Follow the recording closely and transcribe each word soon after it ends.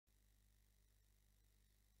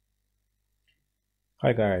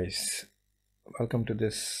Hi guys, welcome to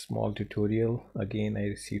this small tutorial. Again, I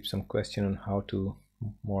received some question on how to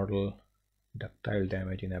model ductile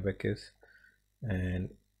damage in ABAQUS and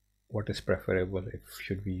what is preferable, if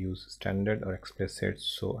should we use standard or explicit.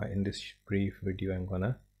 So in this brief video I'm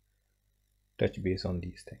gonna touch base on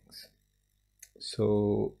these things.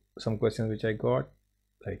 So some questions which I got,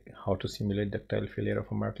 like how to simulate ductile failure of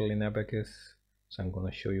a metal in ABAQUS. So I'm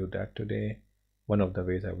gonna show you that today. One of the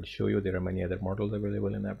ways I will show you. There are many other models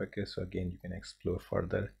available in ABAQUS, so again you can explore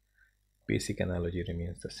further. Basic analogy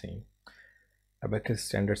remains the same. ABAQUS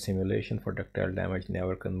standard simulation for ductile damage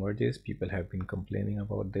never converges. People have been complaining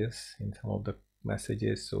about this in some of the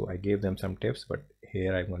messages, so I gave them some tips, but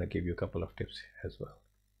here I'm going to give you a couple of tips as well.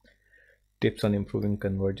 Tips on improving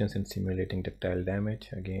convergence in simulating ductile damage.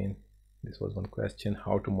 Again, this was one question.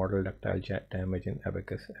 How to model ductile damage in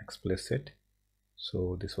ABAQUS Explicit.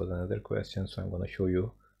 So this was another question, so I'm going to show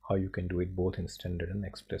you how you can do it both in standard and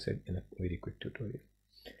explicit in a very quick tutorial.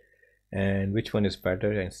 And which one is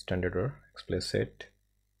better, in standard or explicit?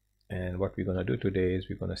 And what we're going to do today is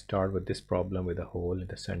we're going to start with this problem with a hole in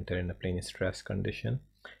the center in a plane stress condition,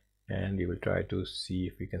 and we will try to see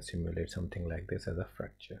if we can simulate something like this as a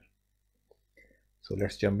fracture. So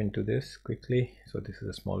let's jump into this quickly. So this is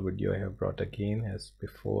a small video I have brought again as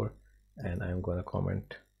before, and I'm going to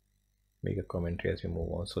make a commentary as we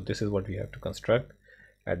move on. So this is what we have to construct.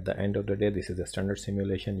 At the end of the day, this is a standard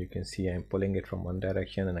simulation. You can see I'm pulling it from one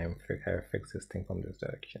direction and I have fixed this thing from this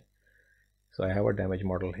direction. So I have a damage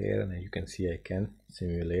model here, and you can see I can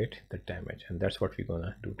simulate the damage, and that's what we're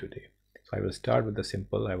gonna do today. So I will start with the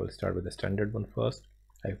simple. I will start with the standard one first.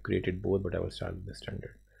 I've created both, but I will start with the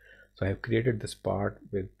standard. So I have created this part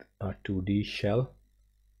with a 2D shell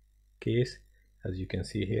case. As you can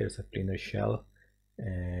see here, it's a planar shell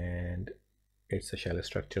and it's a shell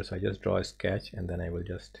structure. So I just draw a sketch and then I will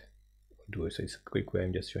just do it. So it's a quick way.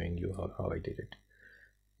 I'm just showing you how I did it,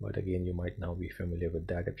 but again you might now be familiar with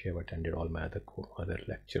that if you have attended all my other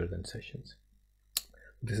lectures and sessions.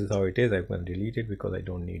 This is how it is. I'm going to delete it because I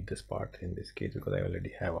don't need this part in this case, because I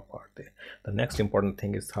already have a part there. The next important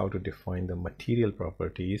thing is how to define the material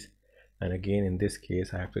properties, and again in this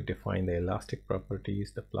case I have to define the elastic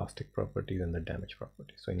properties, the plastic properties, and the damage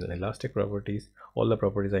properties. So in the elastic properties, all the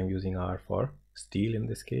properties I'm using are for steel in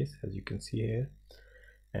this case, as you can see here,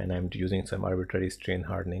 and I'm using some arbitrary strain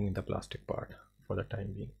hardening in the plastic part for the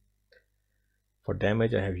time being. For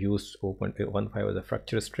damage, I have used 0.15 as a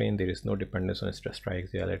fracture strain. There is no dependence on stress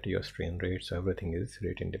triaxiality or strain rate, so everything is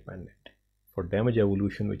rate independent. For damage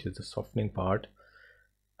evolution, which is the softening part,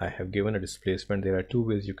 I have given a displacement. There are two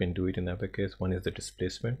ways you can do it in ABAQUS. One is the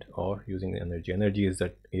displacement, or using the energy. Energy is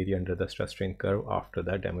that area under the stress strain curve after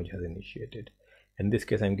that damage has initiated. In this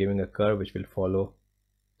case, I'm giving a curve which will follow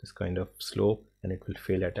this kind of slope, and it will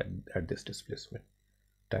fail at this displacement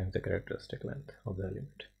times the characteristic length of the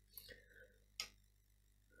element.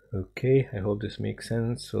 Okay, I hope this makes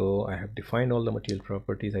sense. So I have defined all the material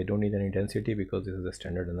properties. I don't need any density because this is a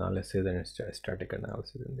standard analysis and it's a static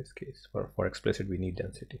analysis in this case. For explicit, we need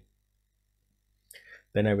density.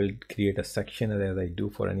 Then I will create a section as I do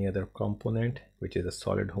for any other component, which is a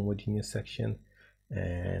solid homogeneous section,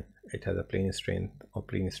 and it has a plane strain or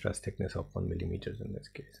plane stress thickness of 1 millimeters in this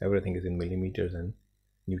case. Everything is in millimeters and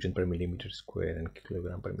Newton per millimeter square and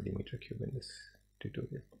kilogram per millimeter cube in this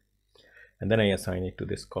tutorial. And then I assign it to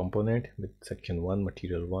this component with section 1,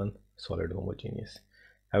 material 1, solid homogeneous.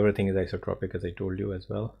 Everything is isotropic, as I told you as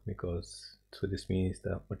well, because so this means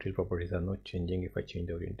the material properties are not changing if I change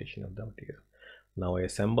the orientation of the material. Now I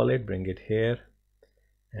assemble it, bring it here,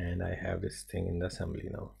 and I have this thing in the assembly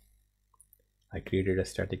now. I created a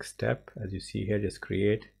static step, as you see here. Just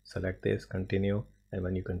create, select this, continue, and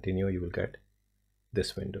when you continue you will get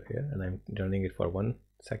this window here, and I'm running it for 1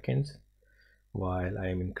 second. While I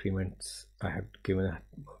am increments, I have given a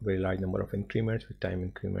very large number of increments with time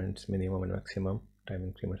increments, minimum and maximum. Time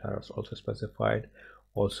increments are also specified.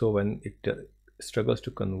 Also, when it struggles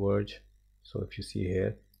to converge, so if you see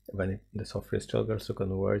here, when the software struggles to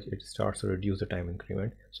converge, it starts to reduce the time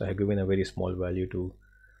increment. So I have given a very small value to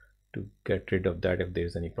get rid of that if there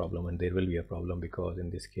is any problem, and there will be a problem because in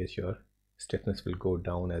this case your stiffness will go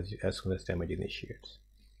down as soon as damage initiates,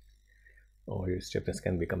 or your stiffness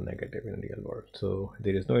can become negative in the real world. So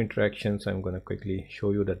there is no interaction, so I'm going to quickly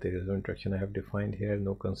show you that there is no interaction. I have defined here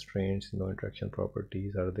no constraints, no interaction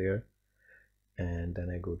properties are there, and then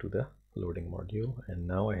I go to the loading module, and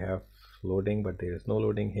now I have loading, but there is no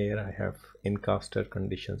loading here. I have in-caster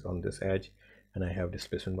conditions on this edge, and I have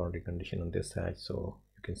displacement boundary condition on this edge. So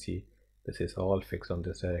you can see this is all fixed on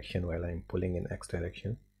this direction while I'm pulling in X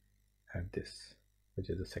direction at this which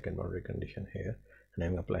is the second boundary condition here, and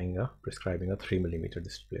I'm prescribing a 3 millimeter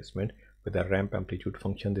displacement with a ramp amplitude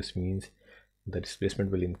function. This means the displacement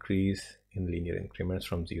will increase in linear increments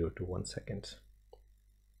from 0 to 1 seconds,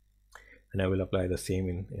 and I will apply the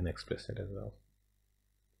same in explicit as well.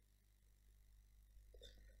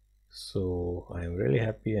 So I am really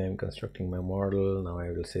happy. I am constructing my model. Now I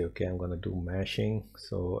will say, okay, I'm going to do meshing.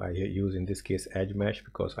 So I use in this case edge mesh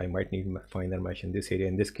because I might need finer mesh in this area.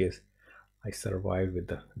 In this case I survived with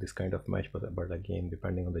this kind of mesh, but again,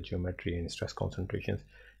 depending on the geometry and stress concentrations,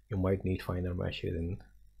 you might need finer meshes in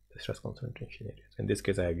the stress concentration areas. In this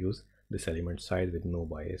case I have used this element size with no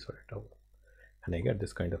bias or at all, and I get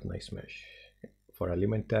this kind of nice mesh. For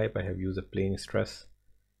element type I have used a plane stress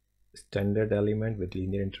standard element with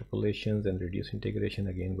linear interpolations and reduced integration.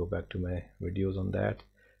 Again, go back to my videos on that.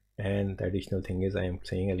 And the additional thing is I am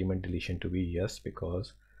saying element deletion to be yes,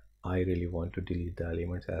 because I really want to delete the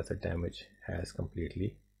elements as the damage has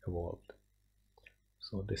completely evolved.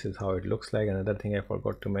 So this is how it looks like. Another thing I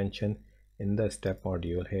forgot to mention, in the step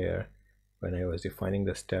module here, when I was defining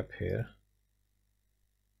the step here,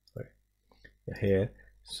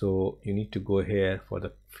 so you need to go here for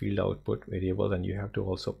the field output variable, and you have to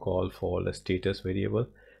also call for the status variable.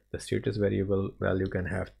 The status variable value can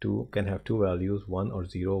have two values, 1 or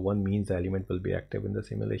 0. 1 means the element will be active in the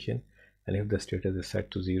simulation, and if the status is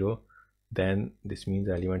set to 0, then this means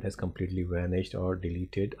the element has completely vanished or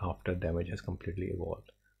deleted after damage has completely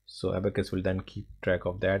evolved. So ABAQUS will then keep track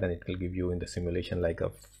of that, and it will give you in the simulation like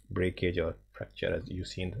a breakage or fracture, as you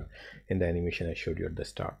see in the animation I showed you at the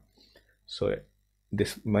start. So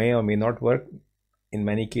this may or may not work in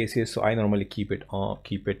many cases, so I normally keep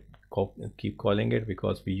calling it,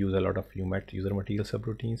 because we use a lot of user material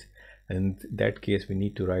subroutines, and in that case we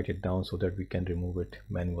need to write it down so that we can remove it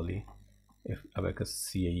manually if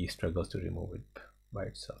ABAQUS CAE struggles to remove it by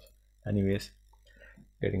itself. Anyways,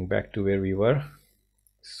 getting back to where we were,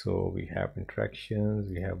 so we have interactions,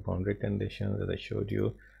 we have boundary conditions as I showed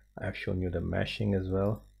you. I have shown you the meshing as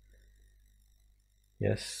well.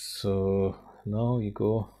 Yes, so now you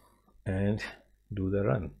go and do the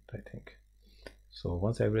run, I think. So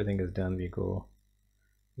once everything is done, we go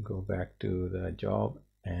back to the job,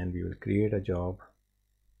 and we will create a job,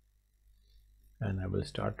 and I will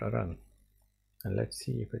start a run, and let's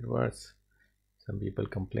see if it works. Some people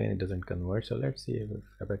complain it doesn't convert, so let's see if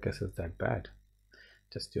ABAQUS is that bad.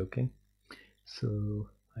 Just joking. So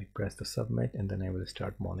I press the submit, and then I will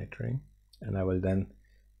start monitoring, and I will then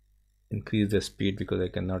increase the speed because I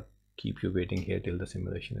cannot keep you waiting here till the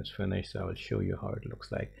simulation is finished. So I will show you how it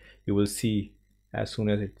looks like. You will see as soon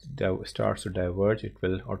as it starts to diverge, it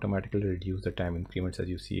will automatically reduce the time increments. As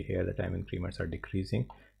you see here, the time increments are decreasing,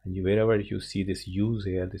 and wherever you see this U's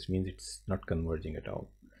here, this means it's not converging at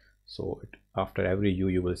all. So after every U,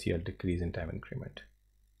 you will see a decrease in time increment,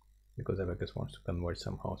 because ABAQUS wants to converge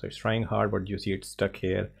somehow. So it's trying hard, but you see it's stuck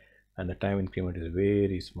here, and the time increment is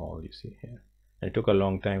very small, you see here. And it took a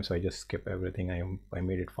long time, so I just skipped everything. I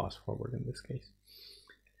made it fast forward in this case,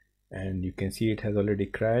 and you can see it has already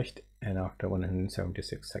crashed, and after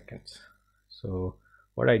 176 seconds. So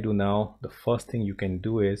what I do now, the first thing you can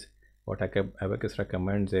do is, what ABAQUS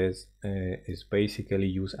recommends is basically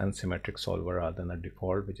use Unsymmetric Solver rather than a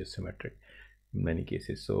default which is symmetric in many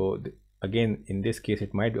cases. So again, in this case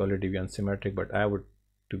it might already be unsymmetric, but I would,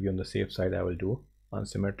 to be on the safe side, I will do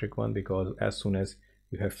unsymmetric one, because as soon as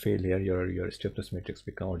you have failure, your stiffness matrix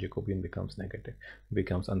or Jacobian becomes negative,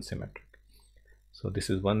 becomes unsymmetric. So this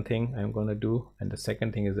is one thing I'm going to do, and the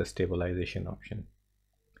second thing is the stabilization option.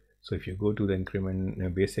 So if you go to the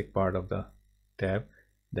increment basic part of the tab,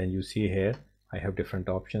 then you see here I have different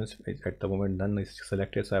options. At the moment none is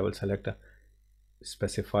selected, so I will select a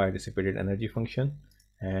specify dissipated energy function,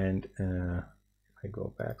 and if I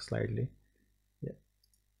go back slightly, yeah,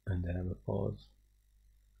 and then I will pause.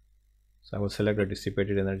 So I will select a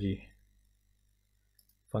dissipated energy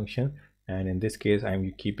function, and in this case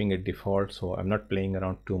I'm keeping it default, so I'm not playing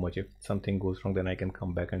around too much. If something goes wrong, then I can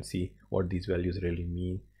come back and see what these values really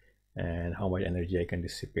mean and how much energy I can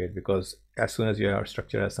dissipate, because as soon as your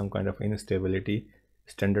structure has some kind of instability,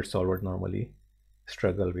 standard solvers normally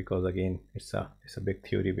struggle, because again it's a big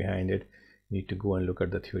theory behind it. You need to go and look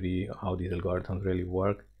at the theory, how these algorithms really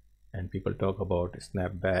work, and people talk about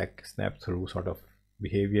snap back, snap through sort of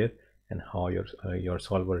behavior, and how your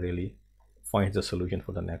solver really finds the solution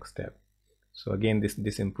for the next step. So again,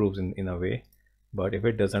 this improves in a way, but if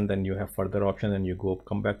it doesn't, then you have further options, and you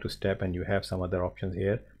come back to step, and you have some other options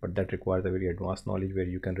here, but that requires a very advanced knowledge where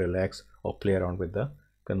you can relax or play around with the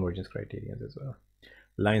convergence criterions as well.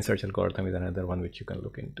 Line search algorithm is another one which you can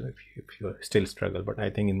look into if you still struggle, but I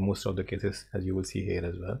think in most of the cases, as you will see here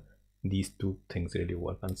as well, these two things really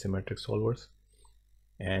work: unsymmetric solvers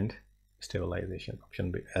and stabilization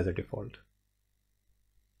option as a default.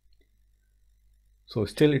 So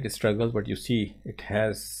still it struggles, but you see it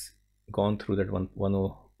has gone through that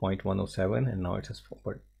 10.107, and now it has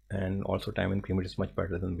forward. And also time increment is much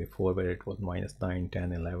better than before, where it was -9,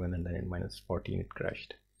 10, 11, and then at -14 it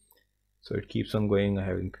crashed. So it keeps on going. I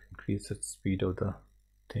have increased the speed of the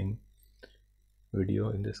thing, video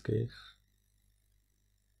in this case,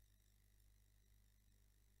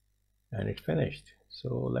 and it finished. So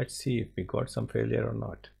let's see if we got some failure or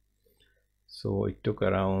not. So it took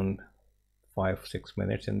around 5-6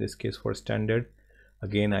 minutes in this case for standard.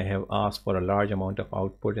 Again, I have asked for a large amount of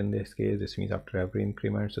output in this case. This means after every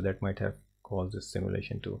increment, so that might have caused this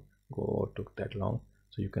simulation to go or took that long.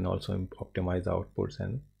 So you can also optimize the outputs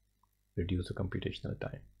and reduce the computational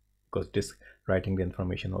time, because this writing the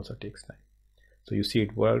information also takes time. So you see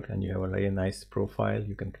it worked, and you have a very nice profile.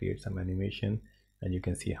 You can create some animation, and you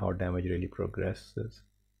can see how damage really progresses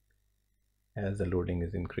as the loading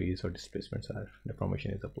is increased or displacements are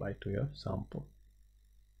deformation is applied to your sample.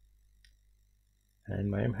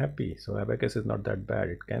 And I am happy. So ABAQUS is not that bad.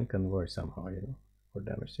 It can converge somehow, for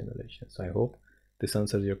damage simulation. So I hope this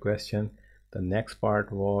answers your question. The next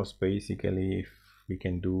part was basically if we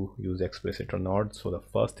can use explicit or not. So the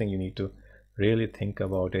first thing you need to really think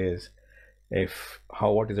about is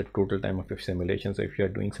what is the total time of your simulation. So if you are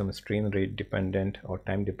doing some strain rate dependent or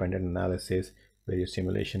time dependent analysis where your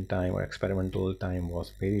simulation time or experimental time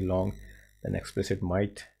was very long, then explicit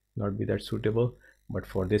might not be that suitable. But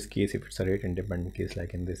for this case, if it's a rate independent case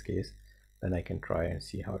like in this case, then I can try and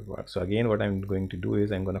see how it works. So again, what I'm going to do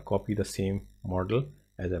is I'm going to copy the same model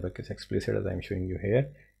as ABAQUS Explicit as I'm showing you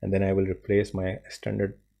here, and then I will replace my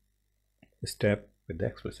standard step with the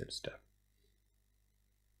explicit step.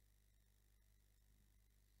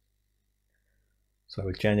 So I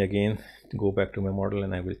will change again, go back to my model,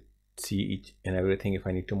 and I will see each and everything. If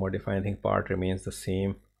I need to modify anything, part remains the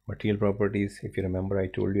same. Material properties, if you remember, I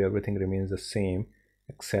told you everything remains the same,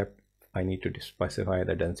 except I need to specify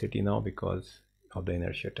the density now because of the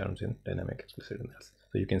inertia terms in dynamic explicit analysis.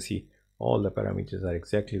 So you can see all the parameters are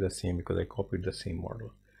exactly the same because I copied the same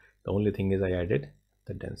model. The only thing is I added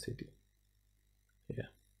the density. Yeah.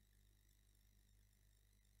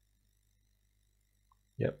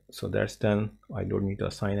 Yep, so that's done. I don't need to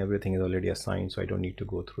assign, everything is already assigned, so I don't need to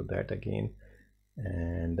go through that again.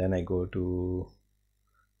 And then I go to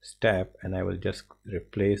step, and I will just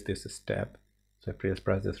replace this step. So I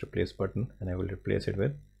press this replace button, and I will replace it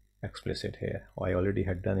with explicit here. I already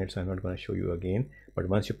had done it, so I'm not going to show you again. But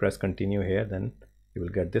once you press continue here, then you will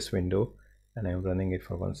get this window, and I'm running it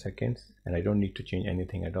for 1 second, and I don't need to change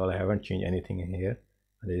anything at all. I haven't changed anything in here.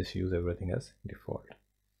 I just use everything as default,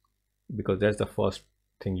 because that's the first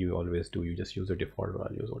thing you always do. You just use the default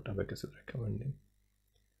values what ABAQUS is recommending.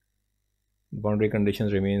 Boundary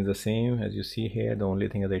conditions remains the same as you see here. The only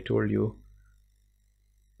thing, as I told you,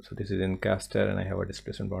 so this is in caster, and I have a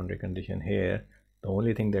displacement boundary condition here. The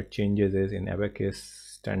only thing that changes is in ABAQUS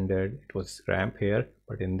standard it was ramp here,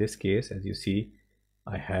 but in this case, as you see,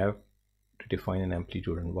 I have to define an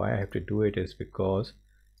amplitude. And why I have to do it is because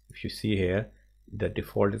if you see here, the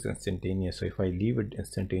default is instantaneous. So if I leave it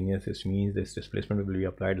instantaneous, this means this displacement will be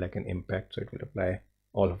applied like an impact, so it will apply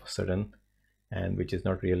all of a sudden, and which is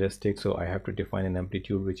not realistic. So I have to define an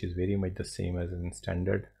amplitude which is very much the same as in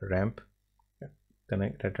standard ramp,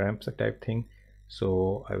 that ramp type thing.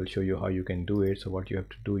 So I will show you how you can do it. So what you have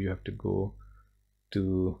to do, you have to go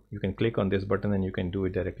to, you can click on this button and you can do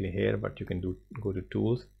it directly here, but you can go to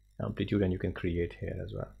tools, amplitude, and you can create here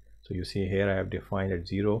as well. So you see here I have defined at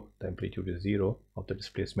 0, the amplitude is 0 of the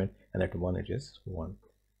displacement, and at 1 it is 1.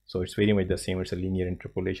 So it's very much the same. It's a linear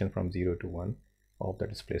interpolation from 0 to 1 of the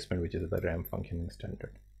displacement, which is the ramp function in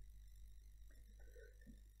standard.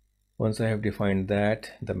 Once I have defined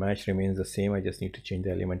that, the match remains the same. I just need to change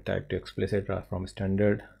the element type to explicit from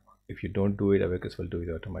standard. If you don't do it, ABAQUS will do it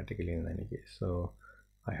automatically in any case. So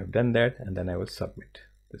I have done that, and then I will submit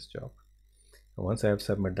this job. Once I have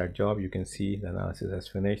submitted that job, you can see the analysis has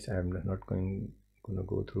finished. I am not going to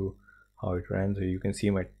go through how it ran. So you can see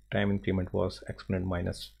my time increment was exponent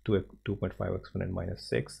minus 2.5 exponent minus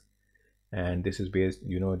 6, and this is based,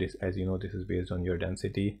 this, as you know, this is based on your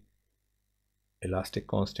density, elastic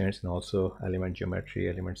constants, and also element geometry,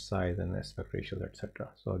 element size, and aspect ratios, etc.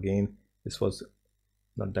 So again, this was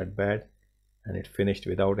not that bad, and it finished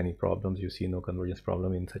without any problems. You see no convergence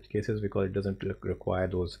problem in such cases because it doesn't require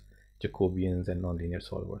those Jacobians and nonlinear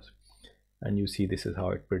solvers. And you see this is how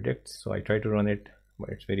it predicts. So I try to run it, but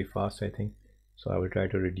it's very fast, I think. So I will try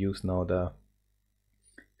to reduce now the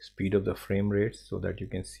speed of the frame rates so that you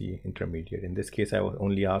can see intermediate. In this case, I will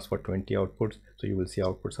only ask for 20 outputs, so you will see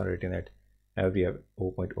outputs are written at every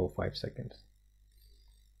 0.05 seconds.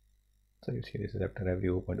 So you see this is after every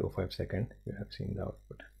 0.05 second you have seen the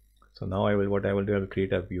output. So now I will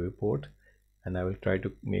create a viewport, and I will try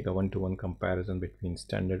to make a one-to-one comparison between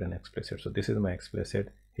standard and explicit. So this is my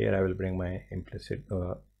explicit. Here I will bring my implicit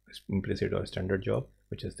or standard job,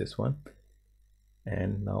 which is this one,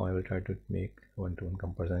 and now I will try to make one-to-one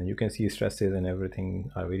comparison. You can see stresses and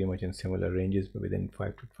everything are very much in similar ranges, within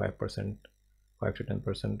 5 to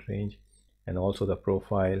 10% range, and also the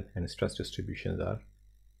profile and stress distributions are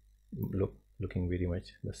looking very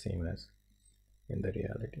much the same as in the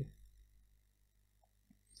reality.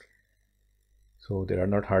 So there are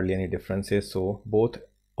not hardly any differences. So both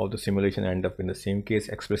of the simulation end up in the same case.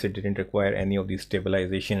 Explicit didn't require any of these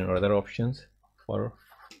stabilization or other options to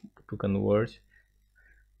converge,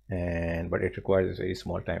 but it requires a very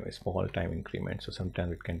small time increment. So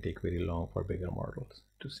sometimes it can take very long for bigger models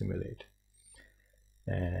to simulate.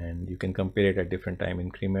 And you can compare it at different time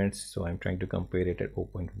increments. So I'm trying to compare it at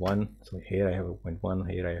 0.1. So here I have 0.1,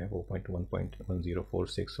 here I have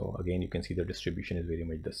 0.1.1046. So again, you can see the distribution is very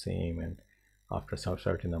much the same, and after some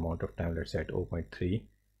certain amount of time, let's say at 0.3,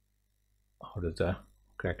 how does the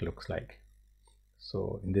crack looks like.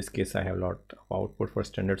 So in this case, I have a lot of output for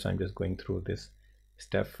standard, so I'm just going through this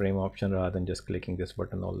step frame option rather than just clicking this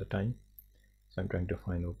button all the time. So I'm trying to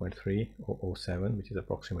find 0.307, which is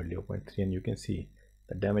approximately 0.3, and you can see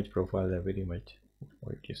the damage profiles are very much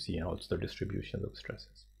what you see, and also the distribution of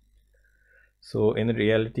stresses. So in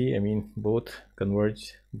reality, I mean, both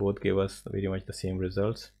converge, both give us very much the same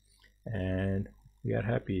results, and we are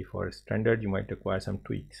happy. For standard, you might require some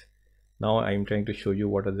tweaks. Now I'm trying to show you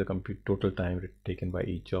what is the total time taken by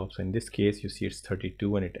each job. So in this case, you see it's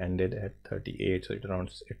 32 and it ended at 38, so it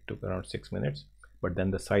took around 6 minutes. But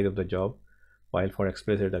then the size of the job, while for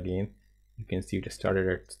explicit, again, you can see it started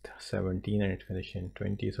at 17 and it finished in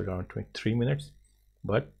 20, so around 23 minutes.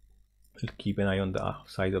 But keep an eye on the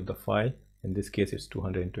size of the file. In this case, it's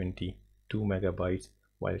 222 megabytes,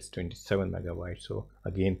 while it's 27 megabytes. So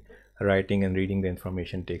again, writing and reading the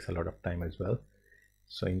information takes a lot of time as well.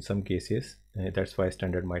 So in some cases, that's why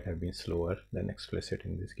standard might have been slower than explicit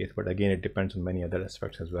in this case. But again, it depends on many other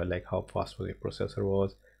aspects as well, like how fast your processor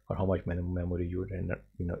was, or how much memory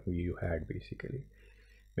you had basically.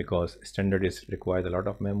 Because standard requires a lot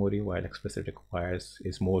of memory, while explicit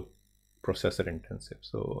is more processor intensive.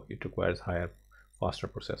 So it requires faster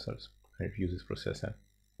processors, and it uses processor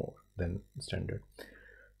more than standard.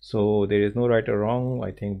 So there is no right or wrong.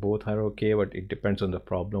 I think both are okay, but it depends on the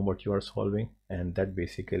problem what you are solving, and that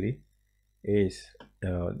basically is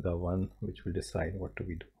the one which will decide what to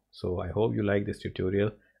be do. So I hope you like this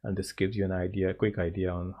tutorial, and this gives you a quick idea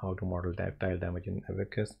on how to model ductile damage in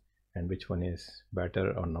ABAQUS and which one is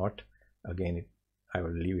better or not. Again, I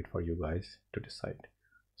will leave it for you guys to decide.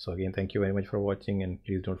 So again, thank you very much for watching, and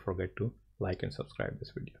please don't forget to like and subscribe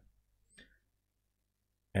this video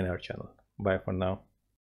and our channel. Bye for now.